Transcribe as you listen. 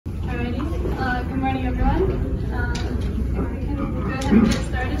morning, everyone. We can go ahead and get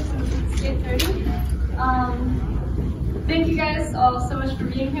started since it's 8:30. Thank you guys all so much for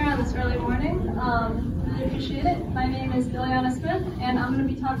being here on this early morning. Really appreciate it. My name is Ileana Smith, and I'm going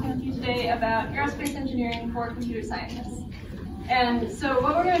to be talking with you today about aerospace engineering for computer scientists. And so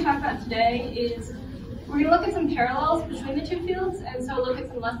what we're going to talk about today is we're going to look at some parallels between the two fields, and so look at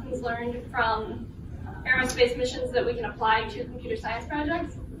some lessons learned from aerospace missions that we can apply to computer science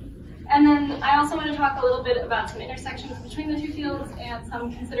projects. And then I also want to talk a little bit about some intersections between the two fields and some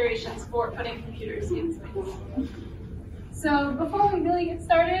considerations for putting computers in space. So before we really get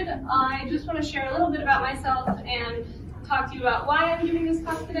started, I just want to share a little bit about myself and talk to you about why I'm doing this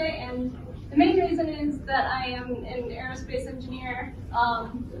talk today. And the main reason is that I am an aerospace engineer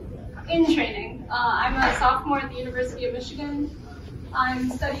in training. I'm a sophomore at the University of Michigan. I'm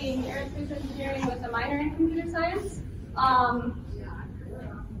studying aerospace engineering with a minor in computer science.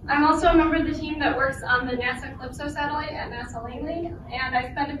 I'm also a member of the team that works on the NASA Calypso satellite at NASA Langley, and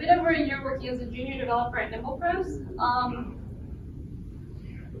I spent a bit over a year working as a junior developer at NimblePros.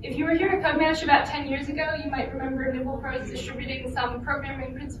 If you were here at CodeMash about 10 years ago, you might remember NimblePros distributing some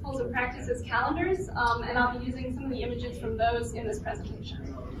programming principles and practices calendars, and I'll be using some of the images from those in this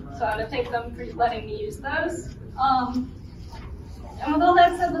presentation. So I want to thank them for letting me use those. And with all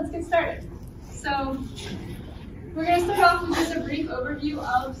that said, let's get started. So we're going to start off with just a brief overview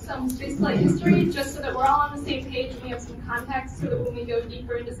of some spaceflight history, just so that we're all on the same page and we have some context, so that when we go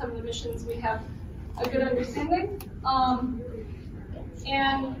deeper into some of the missions, we have a good understanding.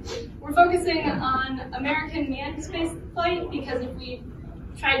 And we're focusing on American manned spaceflight, because if we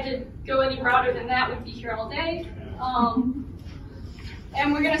tried to go any broader than that, we'd be here all day.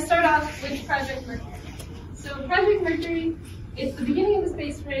 And we're going to start off with Project Mercury. So Project Mercury is the beginning of the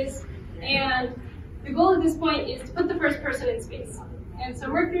space race, and the goal at this point is to put the first person in space. And so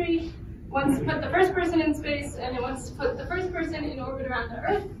Mercury wants to put the first person in space, and it wants to put the first person in orbit around the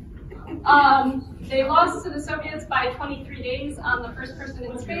Earth. They lost to the Soviets by 23 days on the first person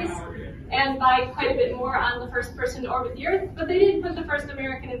in space, and by quite a bit more on the first person to orbit the Earth, but they did put the first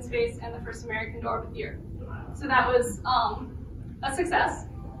American in space and the first American to orbit the Earth. So that was a success.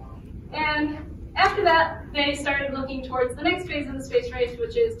 And after that, they started looking towards the next phase of the space race,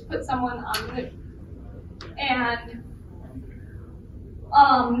 which is to put someone on the moon. And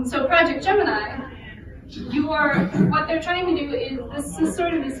so Project Gemini, what they're trying to do is, this is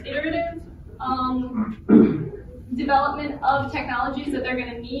sort of this iterative development of technologies that they're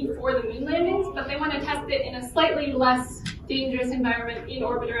going to need for the moon landings, but they want to test it in a slightly less dangerous environment in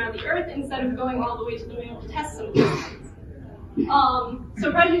orbit around the Earth, instead of going all the way to the moon to test some of these things.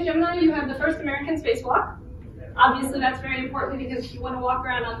 So Project Gemini, you have the first American spacewalk. Obviously that's very important, because if you want to walk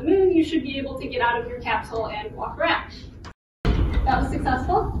around on the moon, you should be able to get out of your capsule and walk around. That was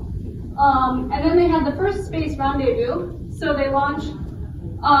successful. And then they had the first space rendezvous. So they launched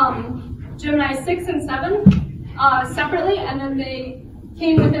Gemini 6 and 7 separately, and then they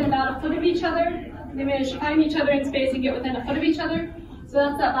came within about a foot of each other. They managed to find each other in space and get within a foot of each other. So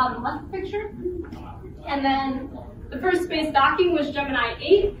that's that bottom left picture. And then the first space docking was Gemini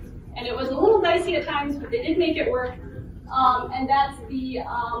 8, and it was a little dicey at times, but they did make it work. And that's the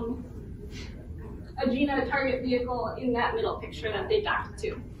Agena target vehicle in that middle picture that they docked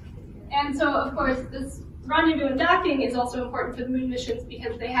to. And so, of course, this rendezvous and docking is also important for the moon missions,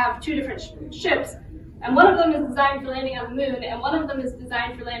 because they have two different ships, and one of them is designed for landing on the moon, and one of them is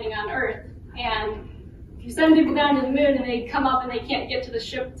designed for landing on Earth. And if you send people down to the moon and they come up and they can't get to the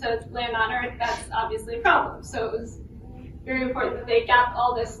ship to land on Earth, that's obviously a problem. So it was very important that they got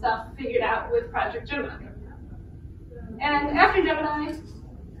all this stuff figured out with Project Gemini. And after Gemini,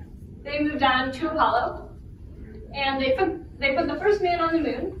 they moved on to Apollo, and they put the first man on the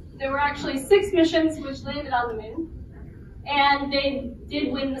moon. There were actually 6 missions which landed on the moon, and they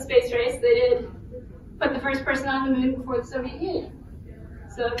did win the space race. They did put the first person on the moon before the Soviet Union.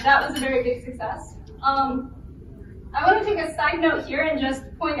 So that was a very big success. I want to take a side note here and just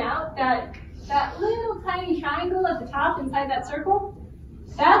point out that that little tiny triangle at the top inside that circle,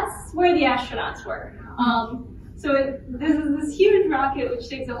 that's where the astronauts were. This is this huge rocket which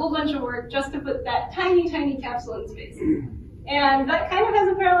takes a whole bunch of work just to put that tiny, tiny capsule in space. And that kind of has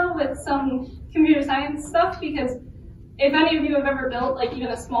a parallel with some computer science stuff, because if any of you have ever built like even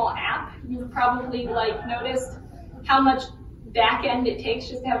a small app, you've probably like noticed how much back end it takes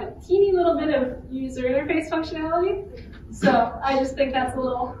just to have a teeny little bit of user interface functionality. So I just think that's a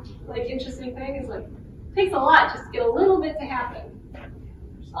little like interesting thing, is like it takes a lot just to get a little bit to happen.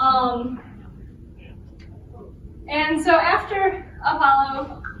 And so after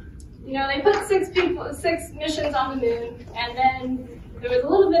Apollo, they put 6 missions on the moon, and then there was a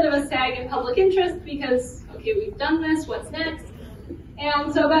little bit of a sag in public interest because, okay, we've done this, what's next?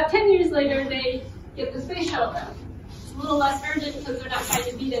 And so about 10 years later, they get the space shuttle done. It's a little less urgent because they're not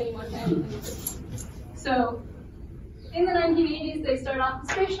trying to beat anyone to anything. So in the 1980s, they start off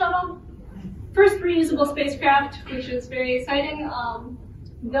the space shuttle. First reusable spacecraft, which is very exciting.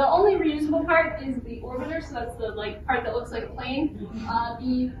 The only reusable part is the orbiter, so that's the part that looks like a plane.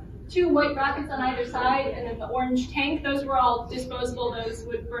 The two white rockets on either side, and then the orange tank, those were all disposable. Those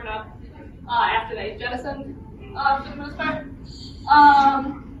would burn up after they jettisoned, for the most part.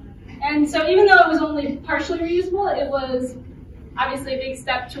 And so even though it was only partially reusable, it was obviously a big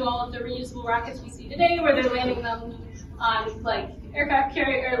step to all of the reusable rockets we see today, where they're landing them on aircraft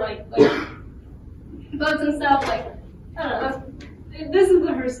carrier, boats and stuff. I don't know. This is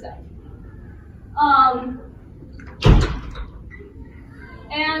the first step.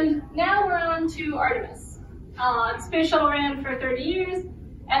 And now we're on to Artemis. The space shuttle ran for 30 years,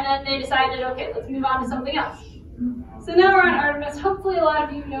 and then they decided, okay, let's move on to something else. So now we're on Artemis. Hopefully a lot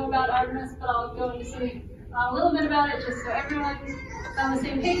of you know about Artemis, but I'll go into a little bit about it just so everyone's on the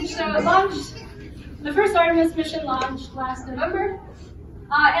same page. So it launched, the first Artemis mission launched last November.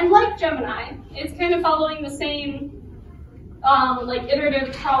 And like Gemini, it's kind of following the same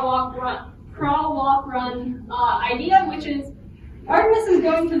iterative crawl, walk, run idea, which is Artemis is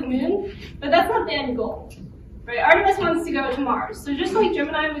going to the moon, but that's not the end goal, right? Artemis wants to go to Mars. So just like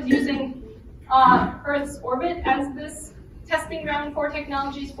Gemini was using Earth's orbit as this testing ground for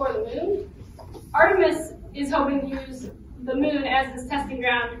technologies for the moon, Artemis is hoping to use the moon as this testing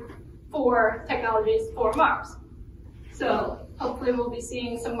ground for technologies for Mars. So hopefully we'll be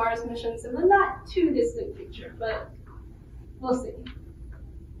seeing some Mars missions in the not too distant future, but we'll see.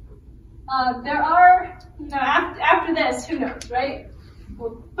 There are, after this, who knows, right?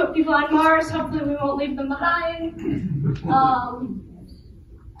 We'll put people on Mars, hopefully we won't leave them behind.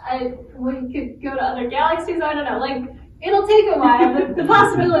 We could go to other galaxies, I don't know, it'll take a while, but the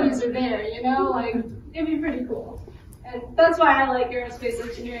possibilities are there, it'd be pretty cool. And that's why I like aerospace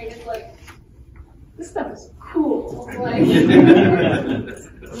engineering, it's this stuff is cool,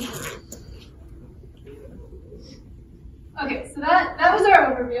 Okay, so that was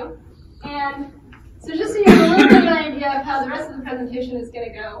our overview. And so just so you have a little bit of an idea of how the rest of the presentation is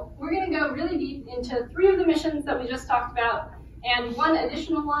going to go, we're going to go really deep into 3 of the missions that we just talked about, and 1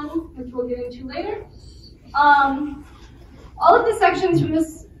 additional one, which we'll get into later. All of the sections from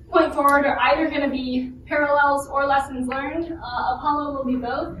this point forward are either going to be parallels or lessons learned. Apollo will be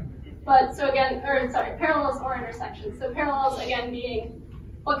both. But so again, parallels or intersections. So parallels again being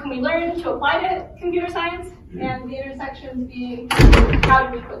what can we learn to apply to computer science, and the intersections being how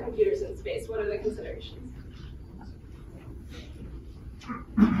do we put computers in space? What are the considerations?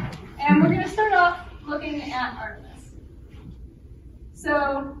 And we're going to start off looking at Artemis.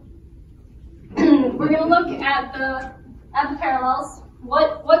 So we're going to look at the parallels.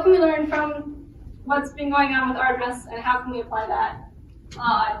 What can we learn from what's been going on with Artemis, and how can we apply that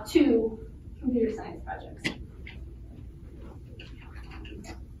to computer science projects?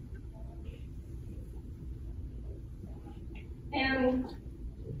 And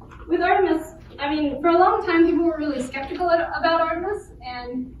with Artemis, for a long time people were really skeptical about Artemis,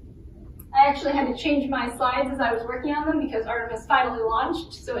 and I actually had to change my slides as I was working on them because Artemis finally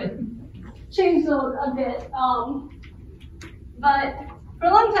launched, so it changed a bit. But for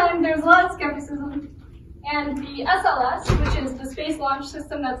a long time there was a lot of skepticism, and the SLS, which is the Space Launch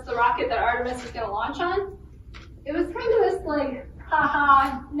System, that's the rocket that Artemis is going to launch on, it was kind of this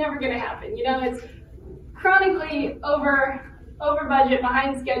haha, never going to happen. It's chronically over budget,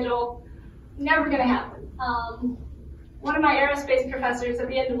 behind schedule, never going to happen. One of my aerospace professors, at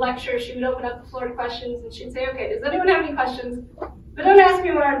the end of lecture, she would open up the floor to questions, and she'd say, okay, does anyone have any questions? But don't ask me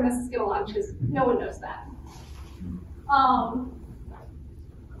when Artemis is going to launch, because no one knows that.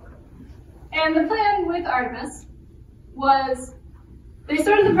 And the plan with Artemis was, they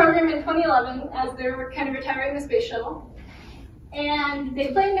started the program in 2011 as they were kind of retiring the space shuttle, and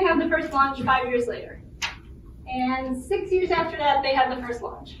they planned to have the first launch 5 years later. And 6 years after that, they had the first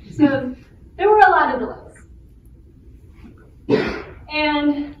launch. So there were a lot of delays.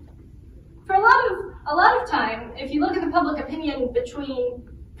 And for a lot of time, if you look at the public opinion between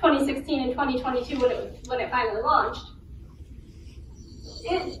 2016 and 2022 when it finally launched,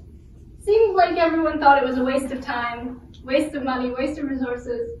 it seemed like everyone thought it was a waste of time, waste of money, waste of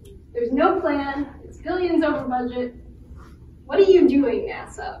resources. There's no plan. It's billions over budget. What are you doing,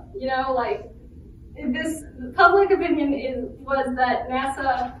 NASA? The public opinion was that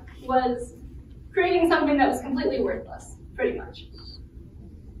NASA was creating something that was completely worthless, pretty much.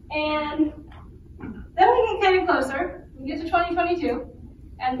 And then we get kind of closer. we get to 2022,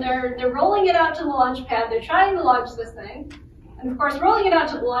 and they're rolling it out to the launch pad. They're trying to launch this thing. And of course, rolling it out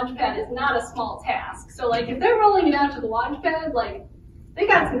to the launch pad is not a small task. So like, if they're rolling it out to the launch pad, like, they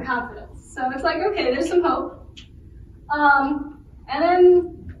got some confidence. So it's like, okay, there's some hope. And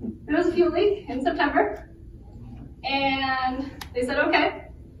then there was a fuel leak in September. And they said, okay,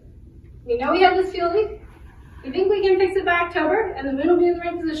 we know we have this fuel leak. We think we can fix it by October, and the moon will be in the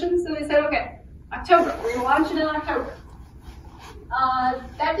right position. So they said, okay, October, we're gonna launch it in October.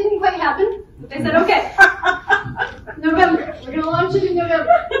 That didn't quite happen. But they said, okay, November, we're gonna launch it in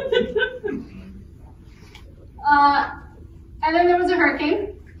November. And then there was a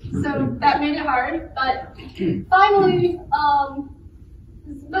hurricane, so that made it hard. But finally,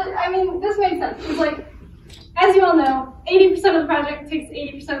 but I mean, this made sense. It's like, as you all know, 80% of the project takes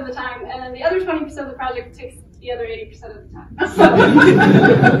 80% of the time, and then the other 20% of the project takes the other 80% of the time. So,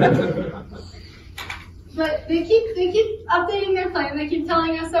 but they keep updating their plan. They keep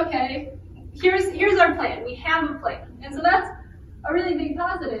telling us, okay, here's our plan. We have a plan, and so that's a really big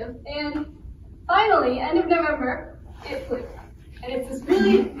positive. And finally, end of November, it flew, and it's this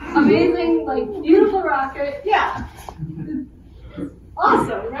really amazing, like, beautiful rocket. Yeah, it's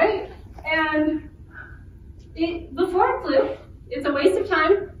awesome, right? And before it flew, it's a waste of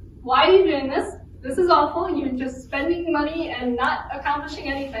time. Why are you doing this? This is awful. You're just spending money and not accomplishing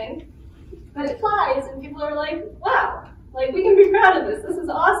anything. But it flies, and people are like, wow, like, we can be proud of this. This is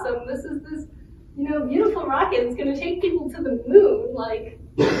awesome. This is this, beautiful rocket. It's going to take people to the moon. Like,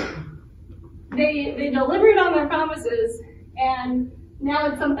 they delivered on their promises, and now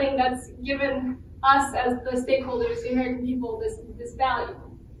it's something that's given us as the stakeholders, the American people, this value.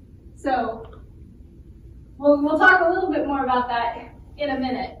 So we'll talk a little bit more about that in a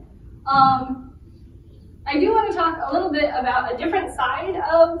minute. I do want to talk a little bit about a different side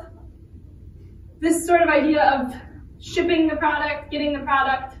of this sort of idea of shipping the product, getting the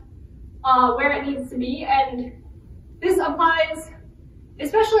product where it needs to be. And this applies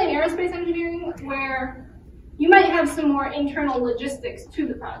especially in aerospace engineering, where you might have some more internal logistics to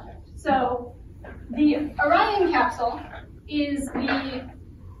the project. So the Orion capsule is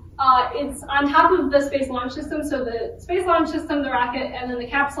it's on top of the Space Launch System. So the Space Launch System, the rocket, and then the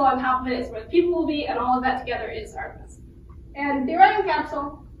capsule on top of it is where the people will be, and all of that together is Artemis. And the Orion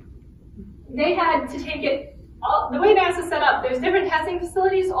capsule, they had to take it, the way NASA set up, there's different testing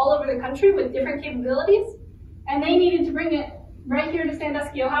facilities all over the country with different capabilities, and they needed to bring it right here to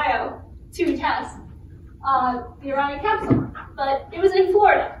Sandusky, Ohio to test the Orion capsule. But it was in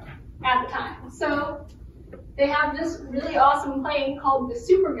Florida at the time. So they have this really awesome plane called the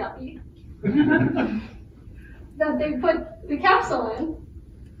Super Guppy that they put the capsule in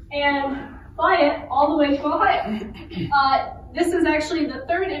and fly it all the way to Ohio. This is actually the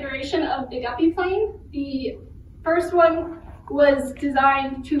third iteration of the Guppy plane. The first one was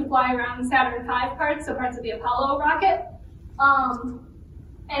designed to fly around Saturn V parts, so parts of the Apollo rocket.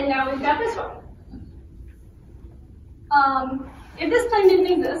 And now we've got this one. If this plane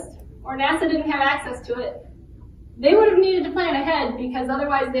didn't exist, or NASA didn't have access to it, they would have needed to plan ahead, because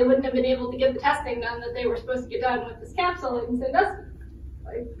otherwise they wouldn't have been able to get the testing done that they were supposed to get done with this capsule in Sandusky.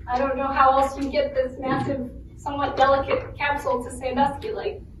 Like, I don't know how else you get this massive, somewhat delicate capsule to Sandusky.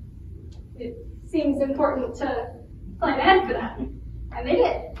 Like, it seems important to plan ahead for that, and they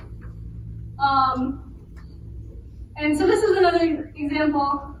did. And so this is another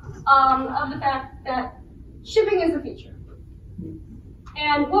example of the fact that shipping is a feature.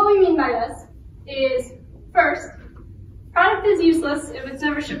 And what we mean by this is, first, product is useless if it's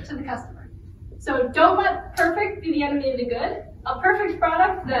never shipped to the customer. So don't let perfect be the enemy of the good. A perfect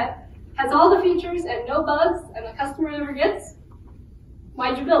product that has all the features and no bugs and the customer never gets,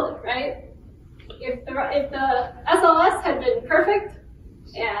 why'd you build it, right? If the SLS had been perfect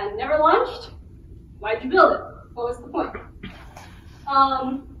and never launched, why'd you build it? What was the point?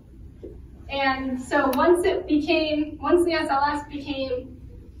 And so once the SLS became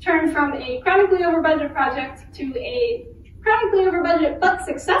turned from a chronically over budget project to a chronically over budget but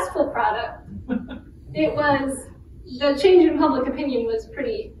successful product, the change in public opinion was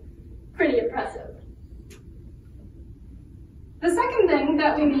pretty impressive. The second thing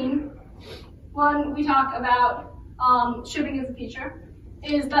that we mean when we talk about shipping as a feature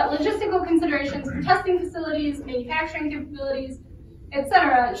is that logistical considerations for testing facilities, manufacturing capabilities,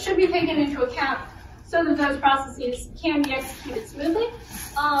 etc. should be taken into account so that those processes can be executed smoothly.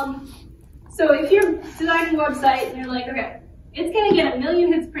 So if you're designing a website and you're like, okay, it's going to get 1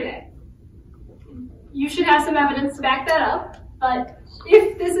 million hits per day, you should have some evidence to back that up. But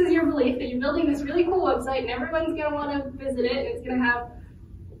if this is your belief that you're building this really cool website and everyone's going to want to visit it, and it's going to have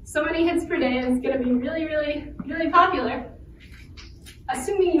so many hits per day and it's going to be really, really, really popular,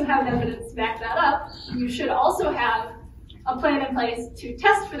 assuming you have evidence to back that up, you should also have a plan in place to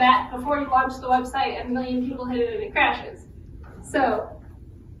test for that before you launch the website and a million people hit it and it crashes. So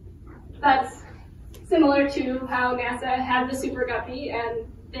that's similar to how NASA had the Super Guppy, and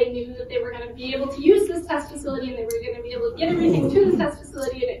they knew that they were going to be able to use this test facility and they were going to be able to get everything to the test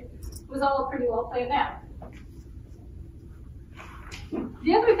facility, and it was all pretty well planned out.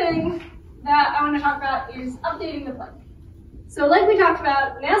 The other thing that I want to talk about is updating the plan. So like we talked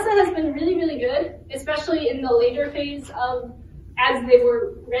about, NASA has been really, really good, especially in the later phase of as they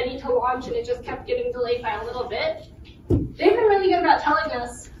were ready to launch and it just kept getting delayed by a little bit. They've been really good about telling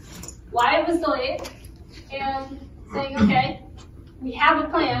us why it was delayed and saying, okay, we have a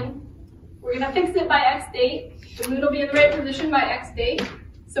plan, we're going to fix it by X date, the moon will be in the right position by X date,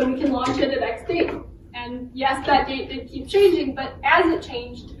 so we can launch it at X date. And yes, that date did keep changing, but as it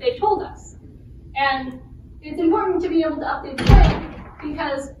changed, they told us. And it's important to be able to update the plan,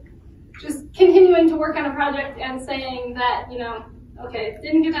 because just continuing to work on a project and saying that, you know, okay, it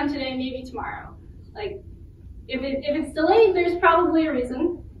didn't get done today, maybe tomorrow. Like, if it's delayed, there's probably a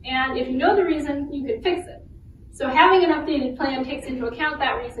reason, and if you know the reason, you can fix it. So having an updated plan takes into account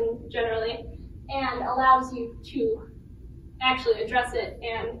that reason generally, and allows you to actually address it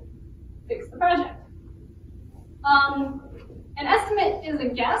and fix the project. An estimate is a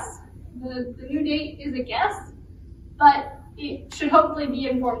guess. The new date is a guess, but it should hopefully be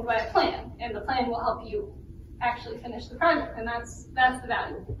informed by a plan, and the plan will help you actually finish the project, and that's the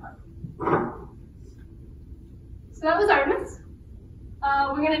valuable part. So that was Artemis.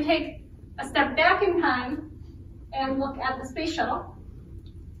 We're going to take a step back in time and look at the space shuttle.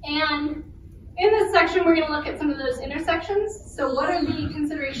 And in this section, we're going to look at some of those intersections. So what are the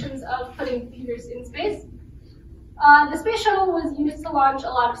considerations of putting computers in space? The space shuttle was used to launch a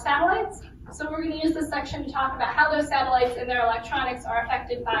lot of satellites. So we're going to use this section to talk about how those satellites and their electronics are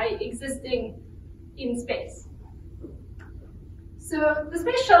affected by existing in space. So the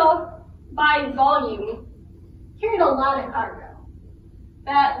space shuttle, by volume, carried a lot of cargo.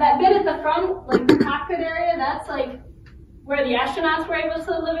 That bit at the front, like the cockpit area, that's like where the astronauts were able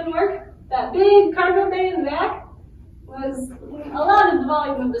to live and work. That big cargo bay in the back was a lot of the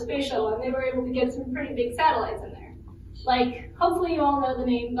volume of the space shuttle, and they were able to get some pretty big satellites in there. Like, hopefully you all know the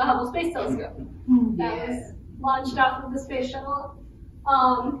name, the Hubble Space Telescope. That was launched off of the space shuttle.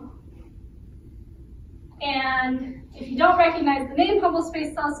 And if you don't recognize the name Hubble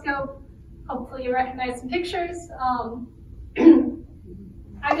Space Telescope, hopefully you recognize some pictures.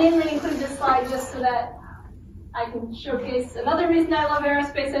 I mainly include this slide just so that I can showcase another reason I love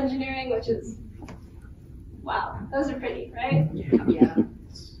aerospace engineering, which is, wow, those are pretty, right? Yeah.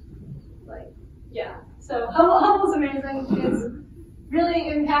 Like, yeah. So Hubble's amazing. It's really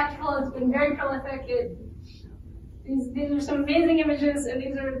impactful. It's been very prolific. These are some amazing images, and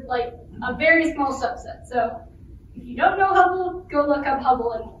these are like a very small subset. So if you don't know Hubble, go look up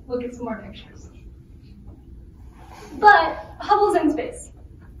Hubble and look at some more pictures. But Hubble's in space.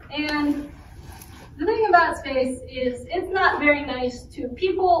 And the thing about space is it's not very nice to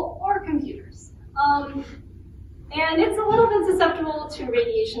people or computers. And it's a little bit susceptible to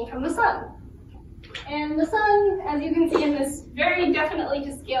radiation from the sun. And the sun, as you can see in this very definitely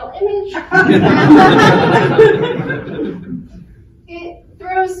to scale image, it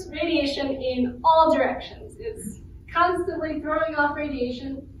throws radiation in all directions. It's constantly throwing off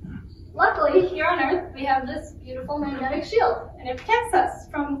radiation. Luckily, here on Earth, we have this beautiful magnetic shield, and it protects us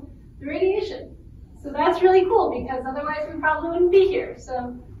from the radiation. So that's really cool, because otherwise we probably wouldn't be here.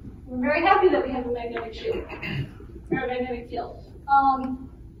 So we're very happy that we have a magnetic shield, or a magnetic field.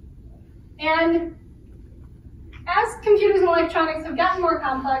 And as computers and electronics have gotten more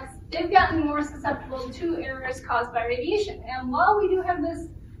complex, they've gotten more susceptible to errors caused by radiation. And while we do have this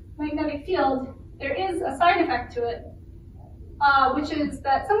magnetic field, there is a side effect to it, which is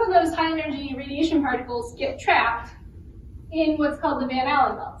that some of those high-energy radiation particles get trapped in what's called the Van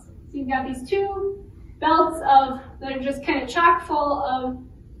Allen belts. So you've got these two belts that are just kind of chock full of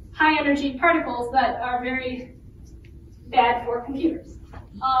high-energy particles that are very bad for computers.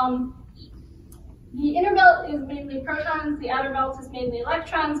 The inner belt is mainly protons, the outer belt is mainly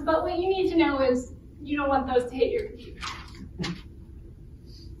electrons, but what you need to know is you don't want those to hit your computer.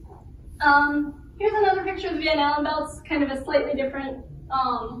 Here's another picture of the Van Allen belts, kind of a slightly different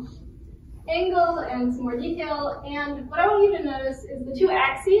angle and some more detail. And what I want you to notice is the two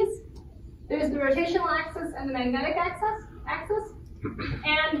axes. There's the rotational axis and the magnetic axis.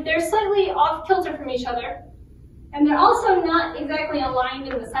 And they're slightly off kilter from each other. And they're also not exactly aligned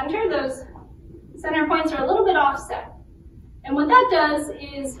in the center. Those center points are a little bit offset. And what that does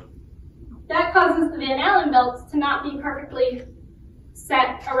is that causes the Van Allen belts to not be perfectly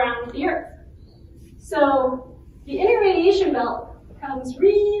set around the Earth. So the inner radiation belt comes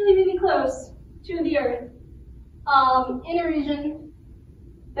really, really close to the Earth in a region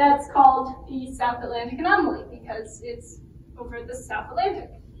that's called the South Atlantic Anomaly because it's over the South Atlantic.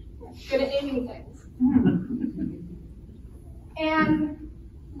 Good at naming things. And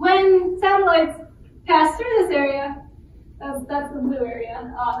when satellites pass through this area, that's the blue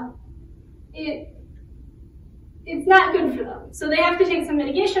area, it's not good for them. So they have to take some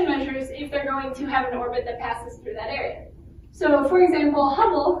mitigation measures if they're going to have an orbit that passes through that area. So for example,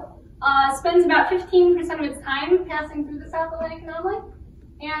 Hubble spends about 15% of its time passing through the South Atlantic Anomaly,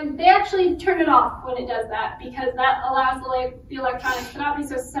 and they actually turn it off when it does that because that allows the electronics to not be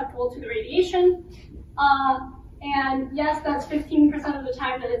so susceptible to the radiation. And yes, that's 15% of the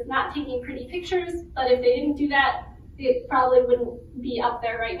time that it's not taking pretty pictures, but if they didn't do that, it probably wouldn't be up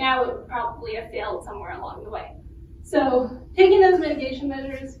there right now. It would probably have failed somewhere along the way. So taking those mitigation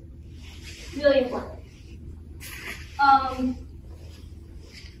measures, really important.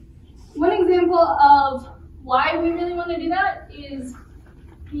 One example of why we really want to do that is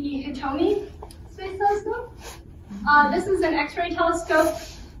the Hitomi Space Telescope. This is an X-ray telescope.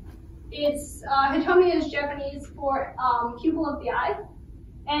 It's Hitomi is Japanese for pupil of the eye,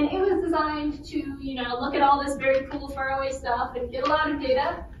 and it was designed to look at all this very cool faraway stuff and get a lot of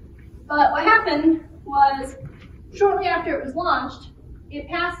data. But what happened was, shortly after it was launched, it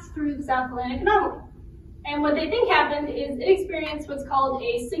passed through the South Atlantic Anomaly. And what they think happened is it experienced what's called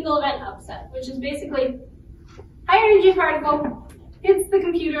a single event upset, which is basically high energy particle hits the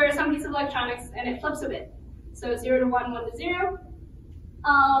computer or some piece of electronics and it flips a bit. So 0 to 1, 1 to 0.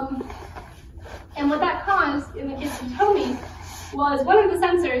 And what that caused in the case of Hitomi was one of the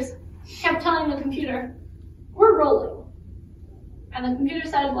sensors kept telling the computer, we're rolling. And the computer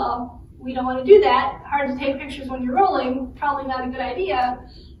said, well, we don't want to do that. Hard to take pictures when you're rolling. Probably not a good idea.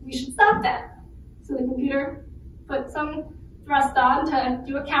 We should stop that. So the computer put some thrust on to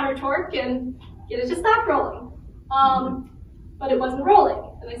do a counter torque and get it to stop rolling. But it wasn't rolling.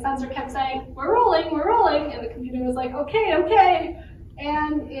 And the sensor kept saying, we're rolling. And the computer was like, okay, okay.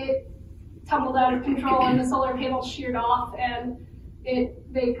 And it tumbled out of control and the solar panel sheared off and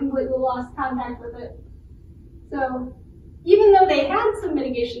they completely lost contact with it. So even though they had some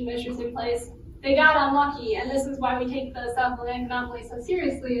mitigation measures in place, they got unlucky, and this is why we take the South Atlantic Anomaly so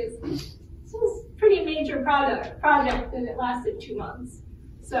seriously. This was a pretty major project, and it lasted 2 months.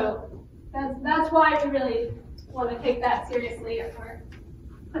 So that's why we really want to take that seriously if we're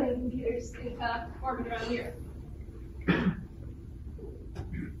putting computers into orbit around the Earth.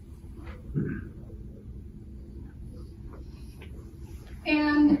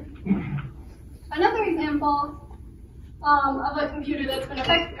 And another example of a computer that's been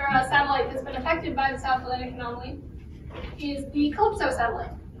affected, or a satellite that's been affected by the South Atlantic Anomaly, is the Calypso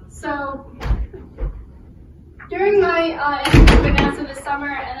satellite. So during my internship at NASA this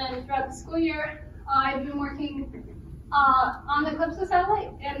summer and then throughout the school year, I've been working on the Calypso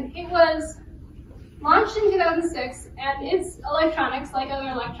satellite, and it was launched in 2006, and its electronics, like other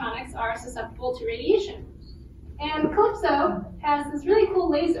electronics, are susceptible to radiation. And Calypso has this really cool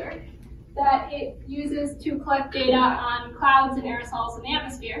laser that it uses to collect data on clouds and aerosols in the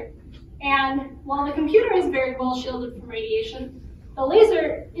atmosphere. And while the computer is very well shielded from radiation, the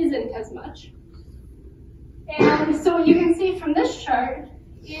laser isn't as much. And so what you can see from this chart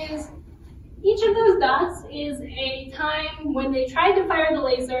is each of those dots is a time when they tried to fire the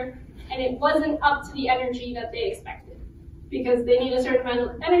laser and it wasn't up to the energy that they expected, because they need a certain amount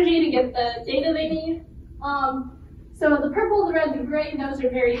of energy to get the data they need. So the purple, the red, the gray, those are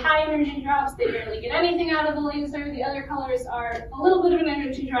very high energy drops. They barely get anything out of the laser. The other colors are a little bit of an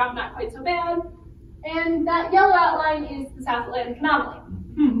energy drop, not quite so bad. And that yellow outline is the South Atlantic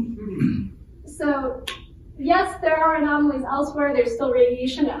Anomaly. So yes, there are anomalies elsewhere. There's still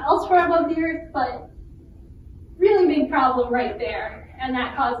radiation elsewhere above the Earth, but really big problem right there. And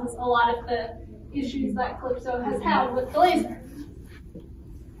that causes a lot of the issues that Calypso has had with the laser.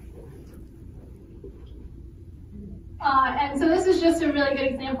 And so this is just a really good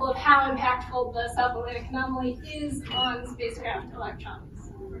example of how impactful the South Atlantic Anomaly is on spacecraft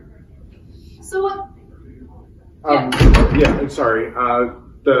electronics. So what? Yeah, sorry.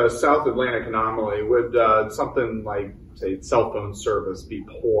 The South Atlantic Anomaly, would something like, say, cell phone service be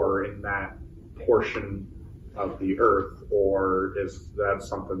poor in that portion of the Earth, or is that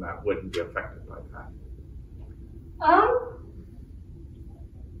something that wouldn't be affected by that?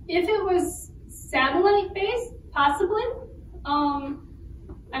 If it was satellite-based, possibly. I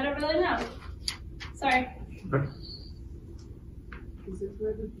don't really know. Sorry. Is this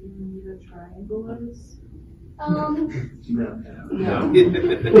where the Bermuda Triangle is? No.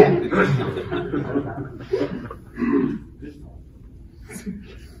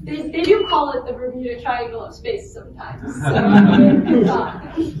 They do call it the Bermuda Triangle of space sometimes.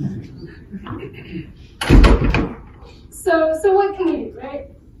 So what can we do, right?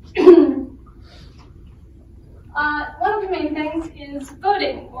 One of the main things is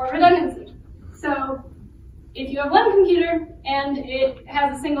voting or redundancy. So if you have one computer and it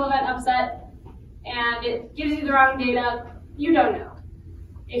has a single event upset and it gives you the wrong data, you don't know.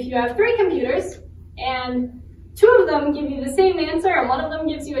 If you have 3 computers and 2 of them give you the same answer and one of them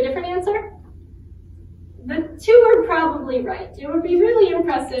gives you a different answer, the 2 are probably right. It would be really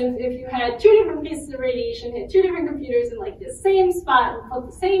impressive if you had 2 different pieces of radiation, hit 2 different computers in like the same spot, and put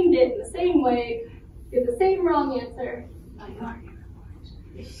the same bit in the same way, get the same wrong answer.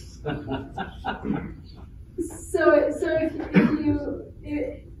 So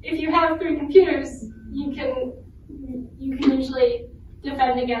if you have 3 computers, you can usually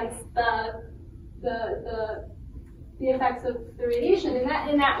defend against the effects of the radiation in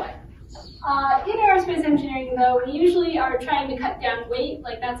that way. In aerospace engineering, though, we usually are trying to cut down weight.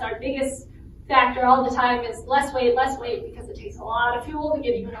 Like that's our biggest factor all the time is less weight, because it takes a lot of fuel to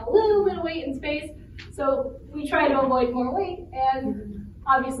get even a little bit of weight in space. So we try to avoid more weight, and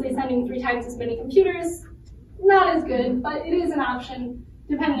obviously sending 3 times as many computers, not as good, but it is an option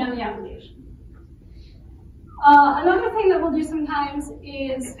depending on the application. Another thing that we'll do sometimes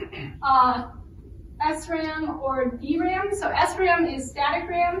is SRAM or DRAM. So SRAM is static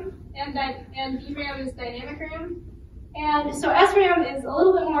RAM, and DRAM is dynamic RAM. And so SRAM is a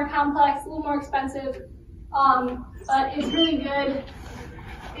little bit more complex, a little more expensive, but it's really good.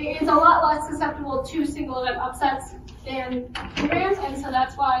 It's a lot less susceptible to single event upsets than DRAM, and so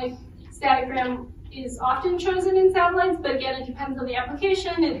that's why static RAM is often chosen in satellites, but again, it depends on the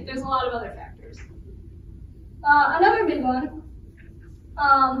application, and there's a lot of other factors. Another big one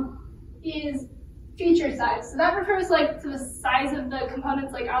is feature size. So that refers to the size of the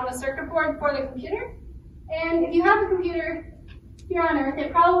components on the circuit board for the computer. And if you have a computer here on Earth,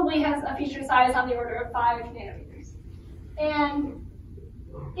 it probably has a feature size on the order of 5 nanometers. And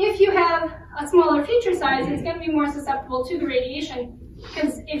if you have a smaller feature size, it's going to be more susceptible to the radiation,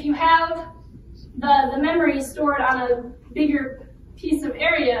 because if you have the memory stored on a bigger piece of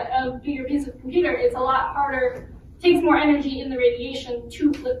computer, it's a lot harder, takes more energy in the radiation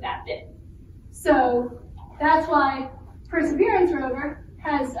to flip that bit. So that's why Perseverance rover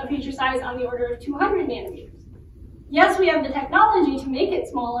has a feature size on the order of 200 nanometers. Yes, we have the technology to make it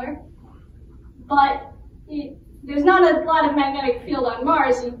smaller, but there's not a lot of magnetic field on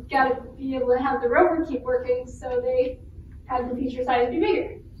Mars. You've got to be able to have the rover keep working, so they have the feature size be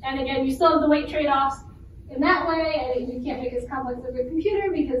bigger. And again, you still have the weight trade-offs in that way, and you can't make as complex of a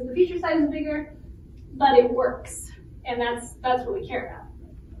computer because the feature size is bigger, but it works, and that's what we care about.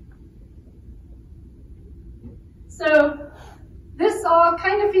 So this all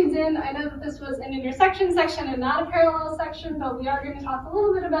kind of feeds in. I know that this was an intersection section and not a parallel section, but we are going to talk a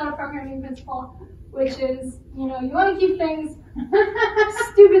little bit about a programming principle, which is, you want to keep things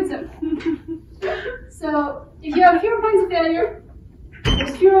stupid simple. So if you have fewer points of failure,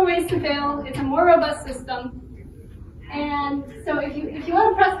 there's fewer ways to fail, it's a more robust system. And so if you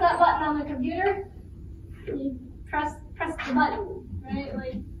want to press that button on the computer, you press the button,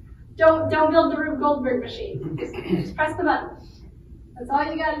 right? Don't build the Rube Goldberg machine. Just press the button. That's all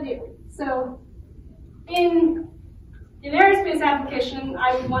you got to do. So in aerospace application,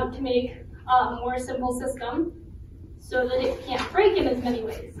 I would want to make a more simple system so that it can't break in as many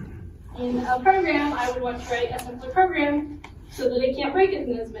ways. In a program, I would want to write a simpler program so that it can't break it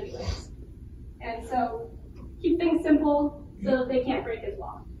in as many ways. And so keep things simple so that they can't break as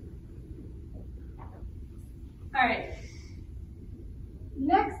well. All right.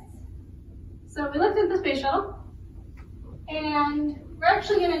 Next, so we looked at the space shuttle, and we're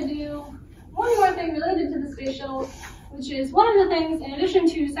actually going to do one more thing related to the space shuttle, which is one of the things, in addition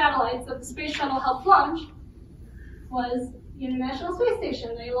to satellites, that the space shuttle helped launch was the International Space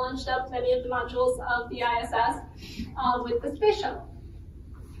Station. They launched up many of the modules of the ISS with the space shuttle.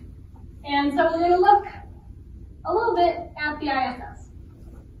 And so we're going to look a little bit at the ISS.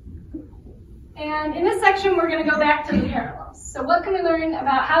 And in this section, we're going to go back to the parallels. So what can we learn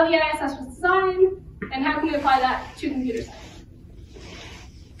about how the ISS was designed, and how can we apply that to computer science?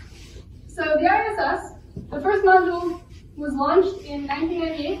 So the ISS, the first module was launched in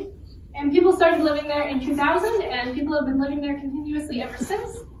 1998, and people started living there in 2000, and people have been living there continuously ever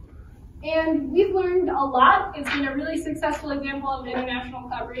since. And we've learned a lot. It's been a really successful example of international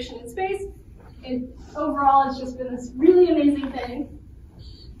collaboration in space. Overall, it's just been this really amazing thing.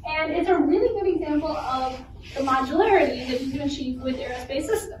 And it's a really good example of the modularity that you can achieve with Aerospace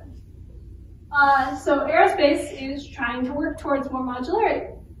systems. So Aerospace is trying to work towards more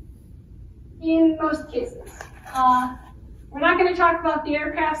modularity in most cases. We're not going to talk about the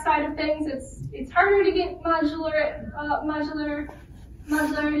aircraft side of things. It's harder to get modularity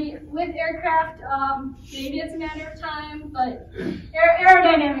with aircraft. Maybe it's a matter of time, but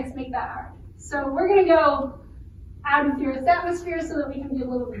aerodynamics make that hard. So we're going to go out of the Earth's atmosphere so that we can be a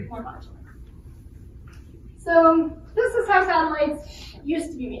little bit more modular. So this is how satellites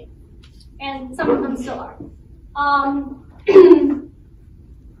used to be made, and some of them still are.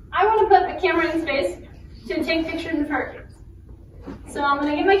 I want to put a camera in space to take pictures of hurricanes. So I'm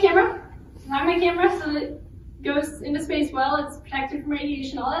going to get my camera, have my camera so that it goes into space well, it's protected from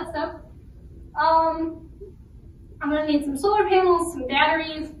radiation, all that stuff. I'm going to need some solar panels, some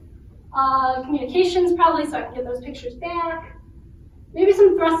batteries, communications probably so I can get those pictures back. Maybe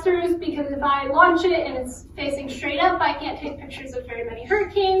some thrusters because if I launch it and it's facing straight up, I can't take pictures of very many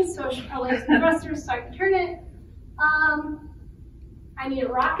hurricanes, so I should probably have some thrusters so I can turn it. I need a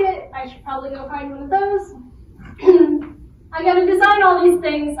rocket. I should probably go find one of those. I gotta design all these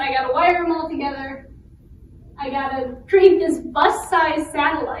things. I gotta wire them all together. I gotta create this bus-sized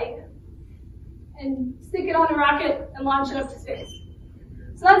satellite and stick it on a rocket and launch it up to space.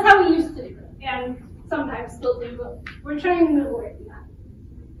 So that's how we used to do it, and sometimes still do, but we're trying to move away from that.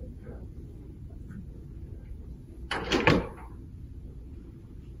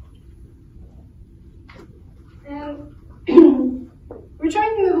 And we're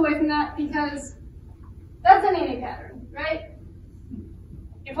trying to move away from that because that's an innate pattern, right?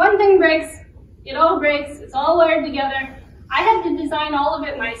 If one thing breaks, it all breaks, it's all wired together. I had to design all of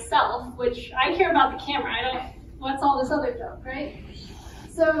it myself, which I care about the camera. What's all this other junk, right?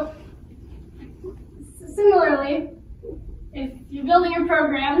 So, similarly, if you're building a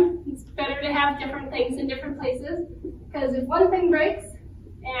program, it's better to have different things in different places, because if one thing breaks,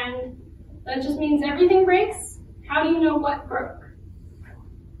 and that just means everything breaks, how do you know what broke?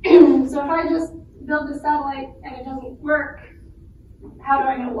 So if I just build a satellite and it doesn't work, how do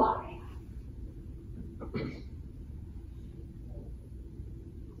I know why?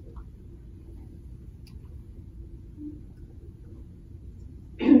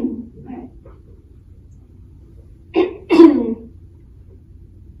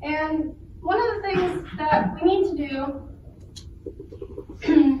 And one of the things that we need to do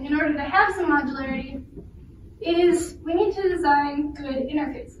in order to have some modularity is we need to design good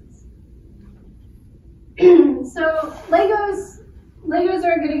interfaces. So Legos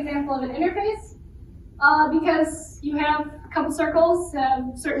are a good example of an interface because you have a couple circles,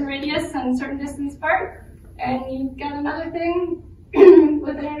 certain radius and certain distance apart, and you've got another thing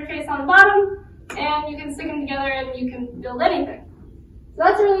with an interface on the bottom, and you can stick them together and you can build anything. So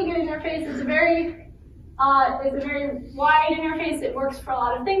that's a really good interface. It's a very wide interface. It works for a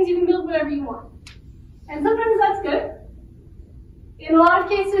lot of things. You can build whatever you want. And sometimes that's good. In a lot of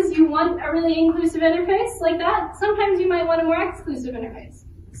cases, you want a really inclusive interface like that. Sometimes you might want a more exclusive interface.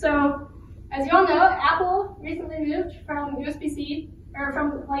 So, as you all know, Apple recently moved from USB-C, or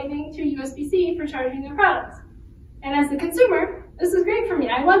from Lightning to USB-C for charging their products. And as the consumer, this is great for me.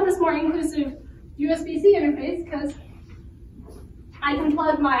 I want this more inclusive USB-C interface because I can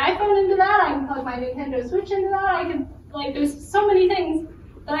plug my iPhone into that, I can plug my Nintendo Switch into that, there's so many things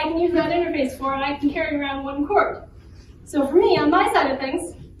that I can use that interface for, and I can carry around one cord. So for me, on my side of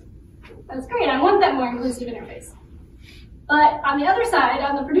things, that's great, I want that more inclusive interface. But on the other side,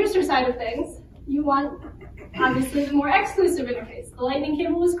 on the producer side of things, you want, obviously, the more exclusive interface. The Lightning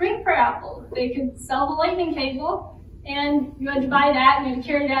cable was great for Apple. They could sell the Lightning cable, and you had to buy that, and you had to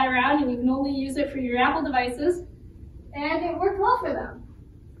carry that around, and you can only use it for your Apple devices. And it worked well for them.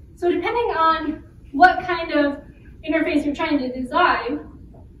 So depending on what kind of interface you're trying to design,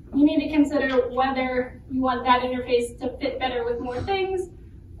 you need to consider whether you want that interface to fit better with more things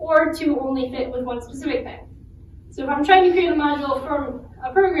or to only fit with one specific thing. So if I'm trying to create a module for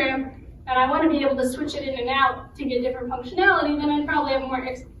a program and I want to be able to switch it in and out to get different functionality, then I'd probably have a more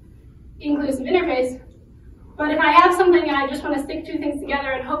inclusive interface. But if I have something and I just want to stick two things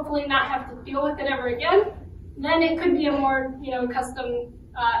together and hopefully not have to deal with it ever again, then it could be a more, custom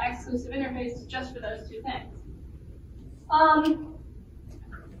exclusive interface just for those two things.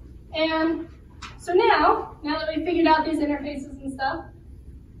 And so now that we've figured out these interfaces and stuff,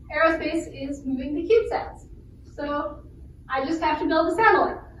 Aerospace is moving to CubeSats. So I just have to build a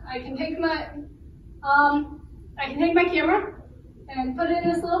satellite. I can take my camera and put it in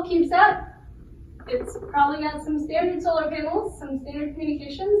this little CubeSat. It's probably got some standard solar panels, some standard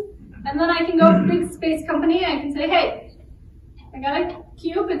communications, And then I can go to a big space company, I can say, hey, I got a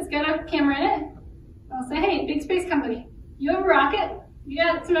cube, it's got a camera in it. I'll say, hey, big space company, you have a rocket, you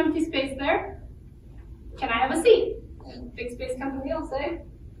got some empty space there, can I have a seat? And big space company will say,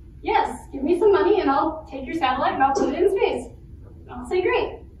 yes, give me some money and I'll take your satellite and I'll put it in space. And I'll say,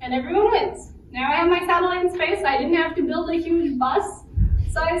 great, and everyone wins. Now I have my satellite in space, I didn't have to build a huge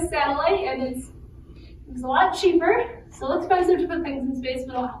bus-sized satellite, and it's a lot cheaper, still expensive to put things in space,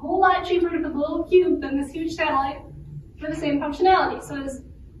 but a whole lot cheaper to put a little cube than this huge satellite for the same functionality. So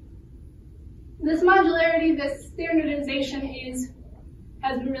this modularity, this standardization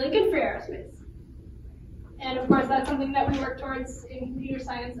has been really good for aerospace. And of course, that's something that we work towards in computer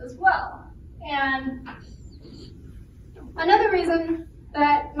science as well. And another reason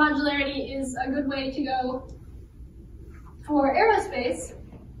that modularity is a good way to go for aerospace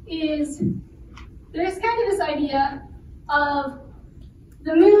is there's kind of this idea of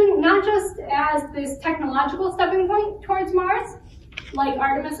the moon not just as this technological stepping point towards Mars, like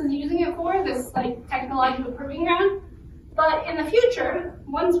Artemis is using it for, this like technological proving ground, but in the future,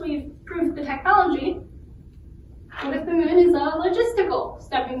 once we've proved the technology, what if the moon is a logistical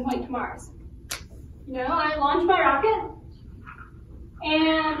stepping point to Mars? You know, I launch my rocket,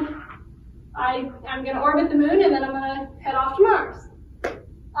 and I'm going to orbit the moon, and then I'm going to head off to Mars.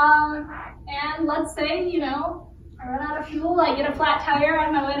 And let's say, you know, I run out of fuel, I get a flat tire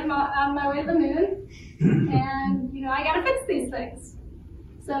on my way to the moon, and, you know, I got to fix these things.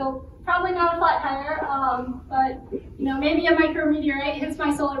 So probably not a flat tire, but, you know, maybe a micrometeorite hits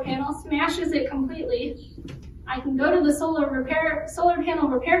my solar panel, smashes it completely. I can go to the solar panel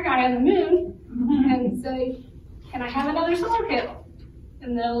repair guy on the moon and say, can I have another solar panel?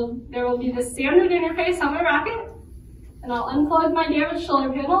 And there will be this standard interface on my rocket, and I'll unplug my damaged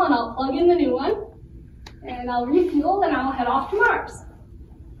solar panel and I'll plug in the new one, and I'll refuel and I'll head off to Mars.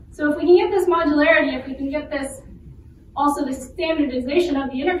 So if we can get this modularity, if we can get this, also the standardization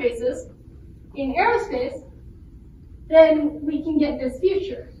of the interfaces in aerospace, then we can get this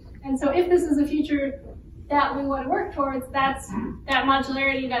future. And so if this is a future that we want to work towards, that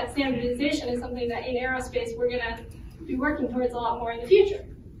modularity, that standardization is something that in aerospace we're going to be working towards a lot more in the future.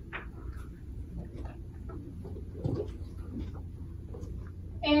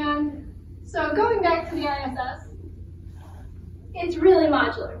 And so going back to the ISS, it's really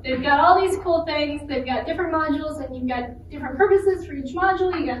modular. They've got all these cool things, they've got different modules, and you've got different purposes for each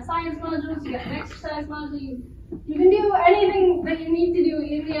module. You got science modules, you got an exercise module. You can do anything that you need to do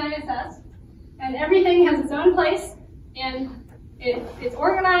in the ISS, and everything has its own place, and it's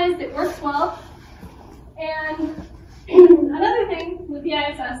organized, it works well. And another thing with the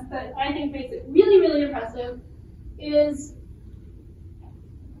ISS that I think makes it really, really impressive is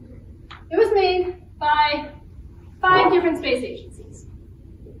it was made by 5 different space agencies,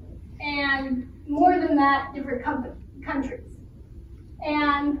 and more than that, different countries.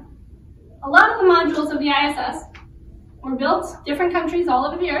 And a lot of the modules of the ISS were built different countries all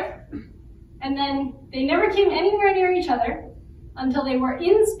over the Earth, and then they never came anywhere near each other until they were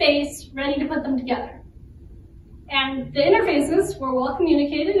in space ready to put them together. And the interfaces were well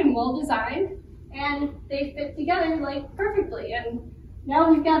communicated and well designed, and they fit together like perfectly. And now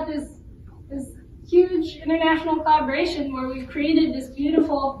we've got this huge international collaboration where we've created this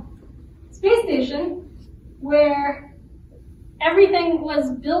beautiful space station where everything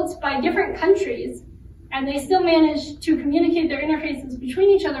was built by different countries, and they still managed to communicate their interfaces between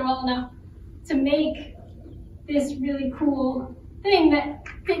each other well enough to make this really cool thing that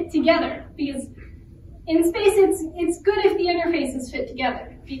fit together. Because in space, it's good if the interfaces fit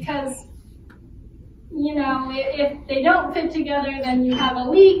together, because, you know, if they don't fit together, then you have a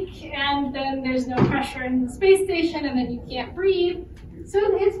leak, and then there's no pressure in the space station, and then you can't breathe. So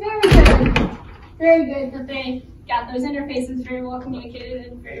it's very good that they got those interfaces very well communicated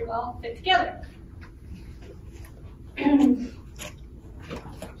and very well fit together. And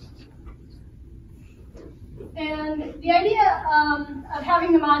the idea of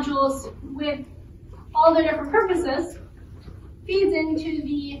having the modules with all their different purposes feeds into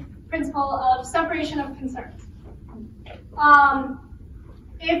the principle of separation of concerns.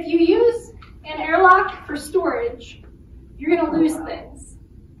 If you use an airlock for storage, you're going to lose things.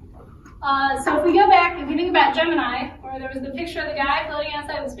 So if we go back, if you think about Gemini, where there was the picture of the guy floating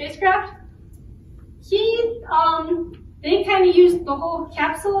outside the spacecraft, they kind of used the whole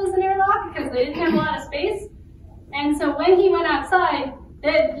capsule as an airlock because they didn't have a lot of space. And so when he went outside,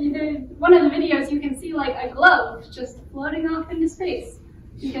 one of the videos you can see like a glove just floating off into space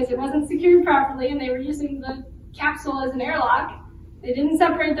because it wasn't secured properly and they were using the capsule as an airlock. They didn't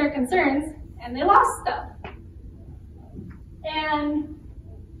separate their concerns and they lost stuff. And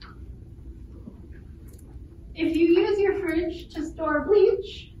if you use your fridge to store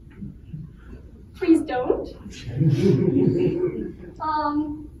bleach, please don't.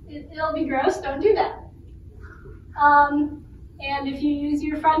 It'll be gross, don't do that. And if you use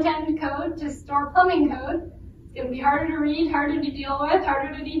your front-end code to store plumbing code, it's going to be harder to read, harder to deal with,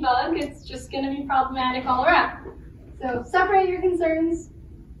 harder to debug. It's just going to be problematic all around. So separate your concerns.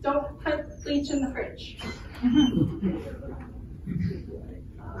 Don't put bleach in the fridge.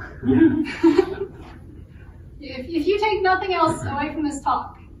 If you take nothing else away from this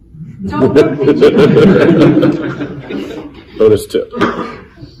talk, don't put bleach in the fridge. Bonus tip.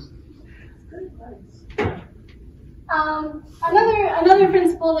 Another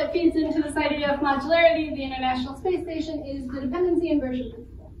principle that feeds into this idea of modularity of the International Space Station is the dependency inversion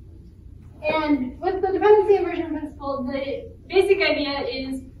principle. And with the dependency inversion principle, the basic idea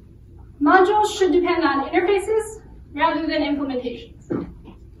is modules should depend on interfaces rather than implementations.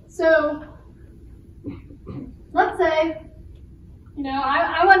 So let's say,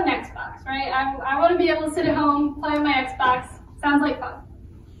 I want an Xbox, right? I want to be able to sit at home, play on my Xbox. Sounds like fun.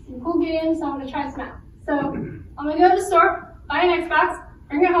 Some cool games, I want to try some out. So I'm going to go to the store, buy an Xbox,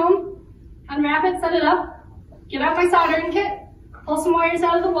 bring it home, unwrap it, set it up, get out my soldering kit, pull some wires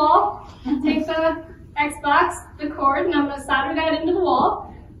out of the wall, take the Xbox, the cord, and I'm going to solder that into the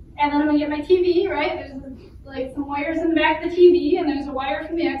wall. And then I'm going to get my TV, right? There's like some wires in the back of the TV, and there's a wire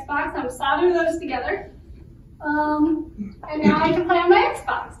from the Xbox. I'm going to solder those together. And now I can play on my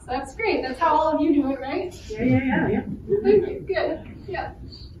Xbox. That's great. That's how all of you do it, right? Yeah. Thank you. Good. Yeah.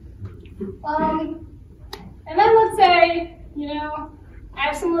 And then let's say, I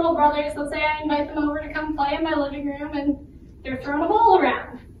have some little brothers. Let's say I invite them over to come play in my living room, and they're throwing a ball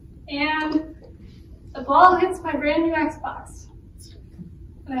around. And the ball hits my brand new Xbox.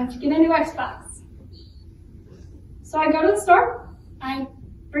 And I have to get a new Xbox. So I go to the store, I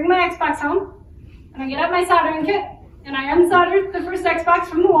bring my Xbox home, and I get out my soldering kit, and I unsolder the first Xbox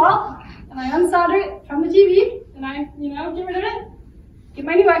from the wall, and I unsolder it from the TV, and I, get rid of it, get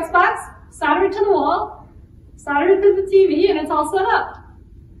my new Xbox, solder it to the wall, solder it to the TV, and it's all set up.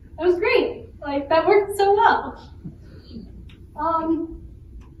 That was great. Like, that worked so well.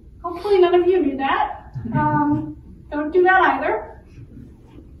 Hopefully none of you do that. Don't do that either.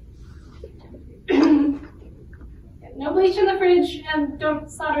 No bleach in the fridge, and don't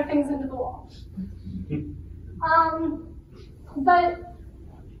solder things into the wall. But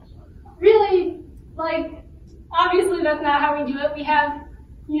really, obviously that's not how we do it. We have,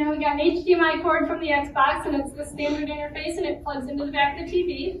 we got an HDMI cord from the Xbox, and it's the standard interface, and it plugs into the back of the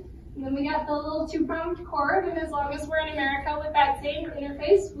TV. And then we got the little two-pronged cord, and as long as we're in America with that same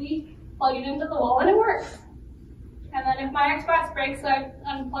interface, we plug it into the wall, and it works. And then if my Xbox breaks, I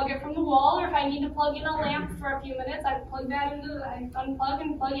unplug it from the wall, or if I need to plug in a lamp for a few minutes, I plug that into I unplug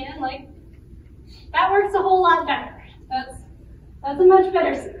and plug in. That works a whole lot better. That's a much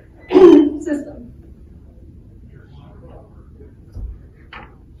better system.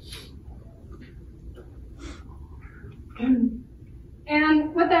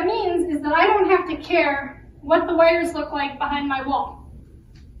 And what that means is that I don't have to care what the wires look like behind my wall.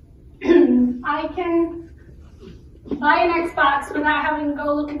 I can buy an Xbox without having to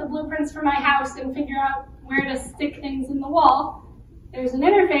go look at the blueprints for my house and figure out where to stick things in the wall. There's an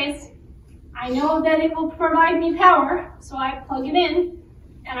interface. I know that it will provide me power, so I plug it in,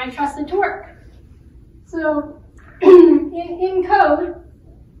 and I trust it to work. So in code,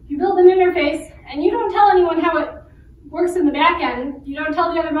 you build an interface, and you don't tell anyone how it works in the back end. You don't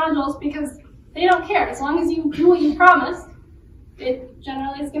tell the other modules because they don't care. As long as you do what you promised, it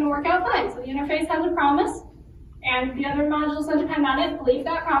generally is going to work out fine. So the interface has a promise, and the other modules that depend on it believe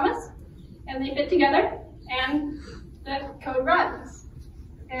that promise, and they fit together, and the code runs.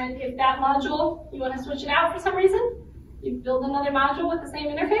 And if that module, you want to switch it out for some reason, you build another module with the same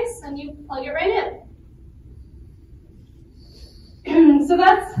interface, and you plug it right in. So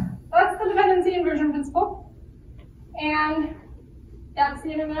that's the dependency inversion principle, and that's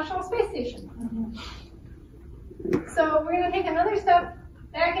the International Space Station. So we're going to take another step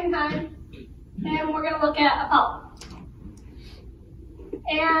back in time, and we're going to look at Apollo.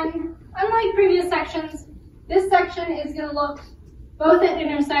 And unlike previous sections, this section is going to look both at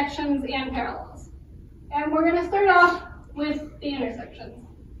intersections and parallels. And we're going to start off with the intersections.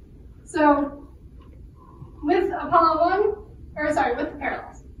 So with with the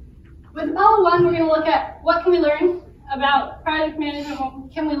parallels. With Apollo 1, we're going to look at what can we learn about project management,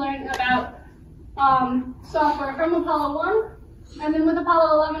 what can we learn about software from Apollo 1, and then with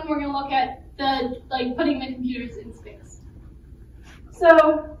Apollo 11, we're going to look at putting the computers in space.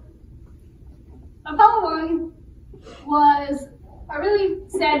 So Apollo 1 was a really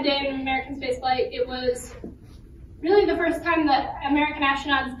sad day in American spaceflight. It was really the first time that American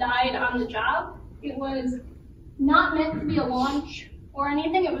astronauts died on the job. It was not meant to be a launch or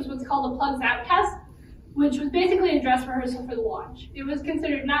anything. It was what's called a plugs out test, which was basically a dress rehearsal for the launch. It was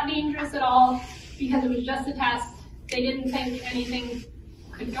considered not dangerous at all because it was just a test. They didn't think anything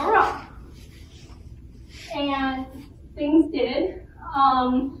could go wrong. And things did.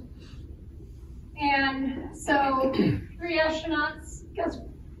 And so 3 astronauts,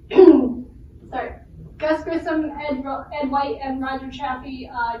 Gus Grissom, Ed White, and Roger Chaffee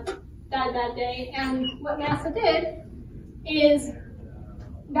died that day. And what NASA did is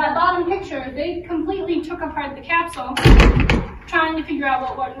that bottom picture, they completely took apart the capsule, trying to figure out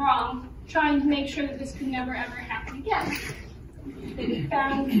what went wrong, trying to make sure that this could never ever happen again. They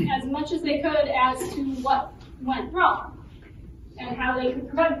found as much as they could as to what went wrong and how they could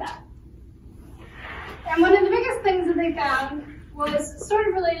prevent that. And one of the biggest things that they found was sort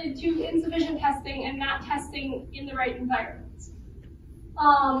of related to insufficient testing and not testing in the right environments.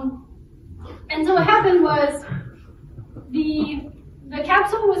 And so what happened was the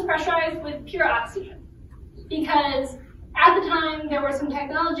capsule was pressurized with pure oxygen because at the time there were some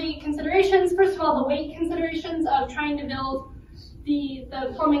technology considerations. First of all, the weight considerations of trying to build the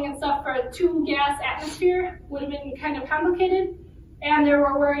plumbing and stuff for a 2-gas atmosphere would have been kind of complicated. And there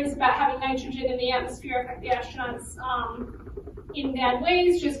were worries about having nitrogen in the atmosphere affect the astronauts in bad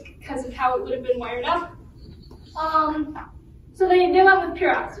ways just because of how it would have been wired up. So they went with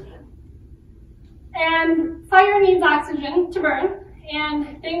pure oxygen. And fire needs oxygen to burn,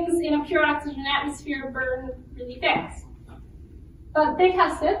 and things in a pure oxygen atmosphere burn really fast. But they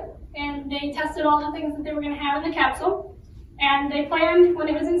tested, and they tested all the things that they were going to have in the capsule, and they planned, when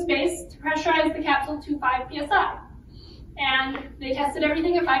it was in space, to pressurize the capsule to 5 psi. And they tested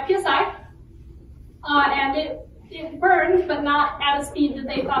everything at 5 psi, and it burned, but not at a speed that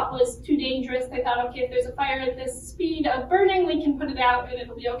they thought was too dangerous. They thought, okay, if there's a fire at this speed of burning, we can put it out and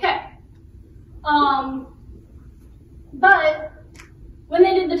it'll be okay. But when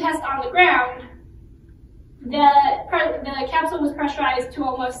they did the test on the ground, the capsule was pressurized to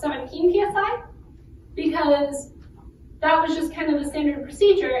almost 17 psi because that was just kind of the standard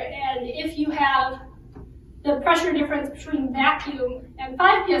procedure. And if you have the pressure difference between vacuum and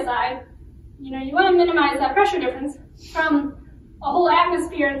 5 psi, you want to minimize that pressure difference from a whole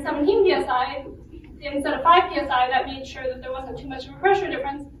atmosphere in 17 psi instead of 5 psi. That made sure that there wasn't too much of a pressure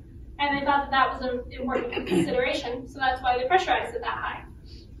difference, and they thought that that was an important consideration, so that's why they pressurized it that high.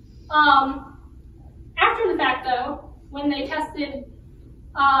 After the fact, though, when they tested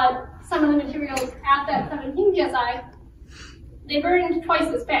some of the materials at that 17 psi, they burned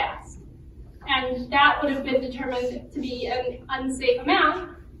twice as fast. And that would have been determined to be an unsafe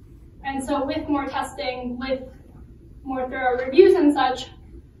amount. And so with more testing, with more thorough reviews and such,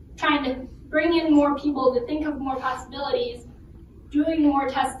 trying to bring in more people to think of more possibilities, doing more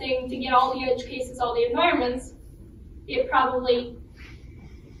testing to get all the edge cases, all the environments, it probably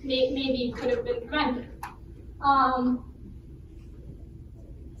maybe could have been prevented.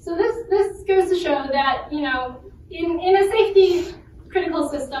 So this goes to show that, in a safety critical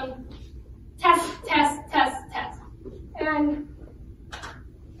system, test. And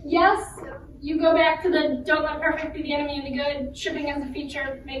yes, you go back to the don't let perfect be the enemy of the good, shipping as a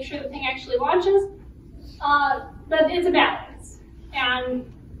feature, make sure the thing actually launches. But it's a balance.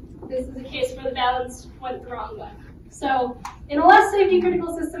 And this is a case where the balance went the wrong way. So in a less safety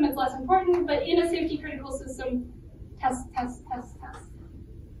critical system, it's less important, but in a safety critical system, test.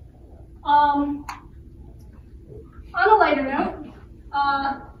 On a lighter note,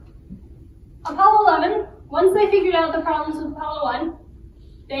 Apollo 11, once they figured out the problems with Apollo 1,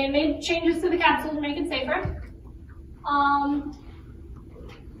 they made changes to the capsule to make it safer.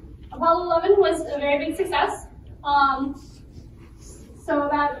 Apollo 11 was a very big success. So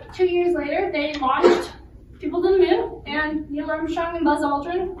about 2 years later, they launched people to the moon, and Neil Armstrong and Buzz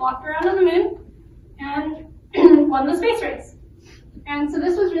Aldrin walked around on the moon and won the space race. And so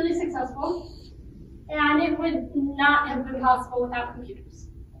this was really successful, and it would not have been possible without computers.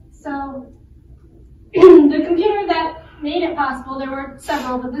 So the computer that made it possible, there were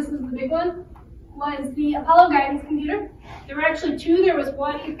several, but this is the big one, was the Apollo guidance computer. There were actually 2. There was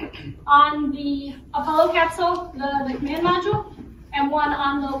one on the Apollo capsule, the command module, and one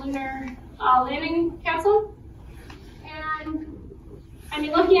on the lunar landing capsule. And I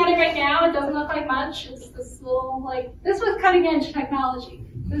mean, looking at it right now, it doesn't look like much. It's this little, this was cutting edge technology.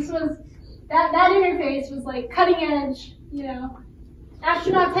 This was, that interface was cutting edge,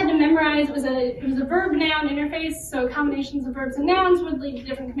 Astronauts had to memorize, it was a verb-noun interface, so combinations of verbs and nouns would lead to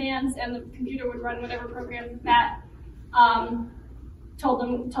different commands, and the computer would run whatever program that told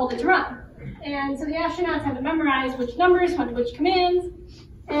it to run. And so the astronauts had to memorize which numbers went to which commands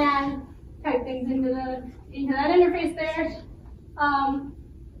and type things into that interface there.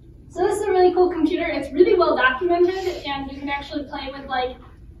 So this is a really cool computer. It's really well documented, and you can actually play with like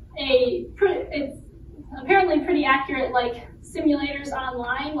it's apparently pretty accurate like simulators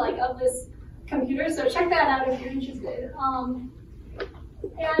online like of this computer. So check that out if you're interested.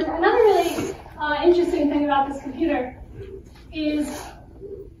 And another really interesting thing about this computer is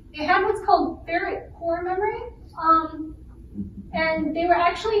it had what's called ferrite core memory. And they were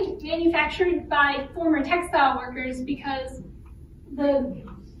actually manufactured by former textile workers because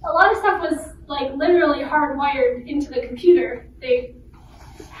a lot of stuff was like literally hardwired into the computer.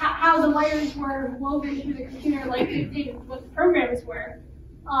 How the wires were woven through the computer like dictated what the programs were.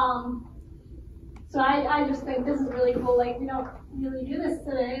 So I just think this is really cool. Like we don't really do this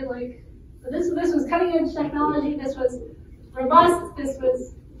today. Like but this was cutting edge technology. This was robust. It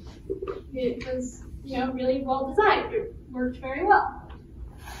was really well designed. It worked very well.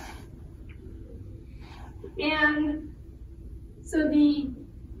 And so the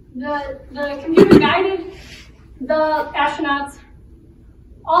computer guided the astronauts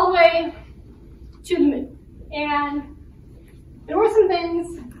all the way to the moon. And there were some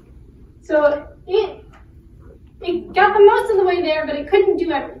things, so it got the most of the way there, but it couldn't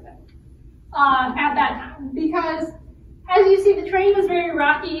do everything at that time. Because as you see, the terrain was very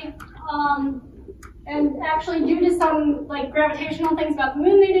rocky, and actually due to some like gravitational things about the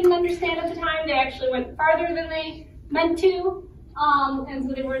moon they didn't understand at the time, they actually went farther than they meant to. And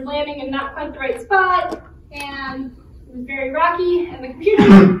so they were landing in not quite the right spot, and it was very rocky, and the computer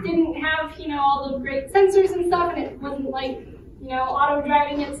didn't have, all the great sensors and stuff, and it wasn't like,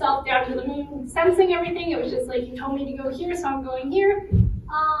 auto-driving itself down to the moon, sensing everything. It was just like, you told me to go here, so I'm going here.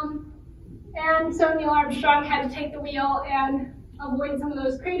 And so Neil Armstrong had to take the wheel and avoid some of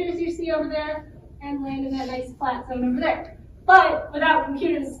those craters you see over there and land in that nice flat zone over there. But without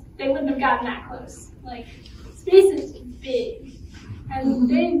computers, they wouldn't have gotten that close. Like, space is big. And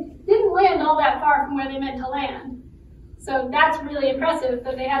they didn't land all that far from where they meant to land. So that's really impressive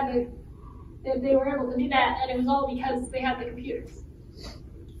that they were able to do that, and it was all because they had the computers.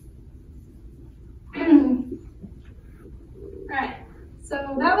 Alright,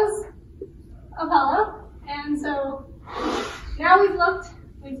 so that was Apollo, and so now we've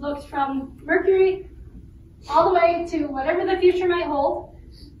looked from Mercury all the way to whatever the future might hold,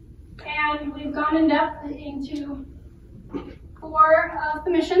 and we've gone in depth into 4 of the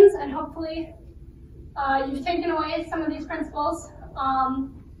missions, and hopefully you've taken away some of these principles.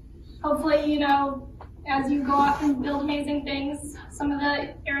 Hopefully, as you go off and build amazing things, some of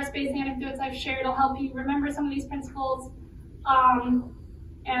the aerospace anecdotes I've shared will help you remember some of these principles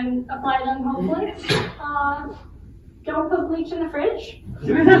and apply them, hopefully. Don't put bleach in the fridge.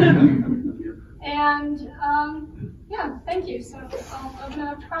 And yeah, thank you. So I'll open it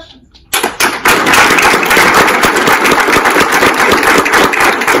up to questions.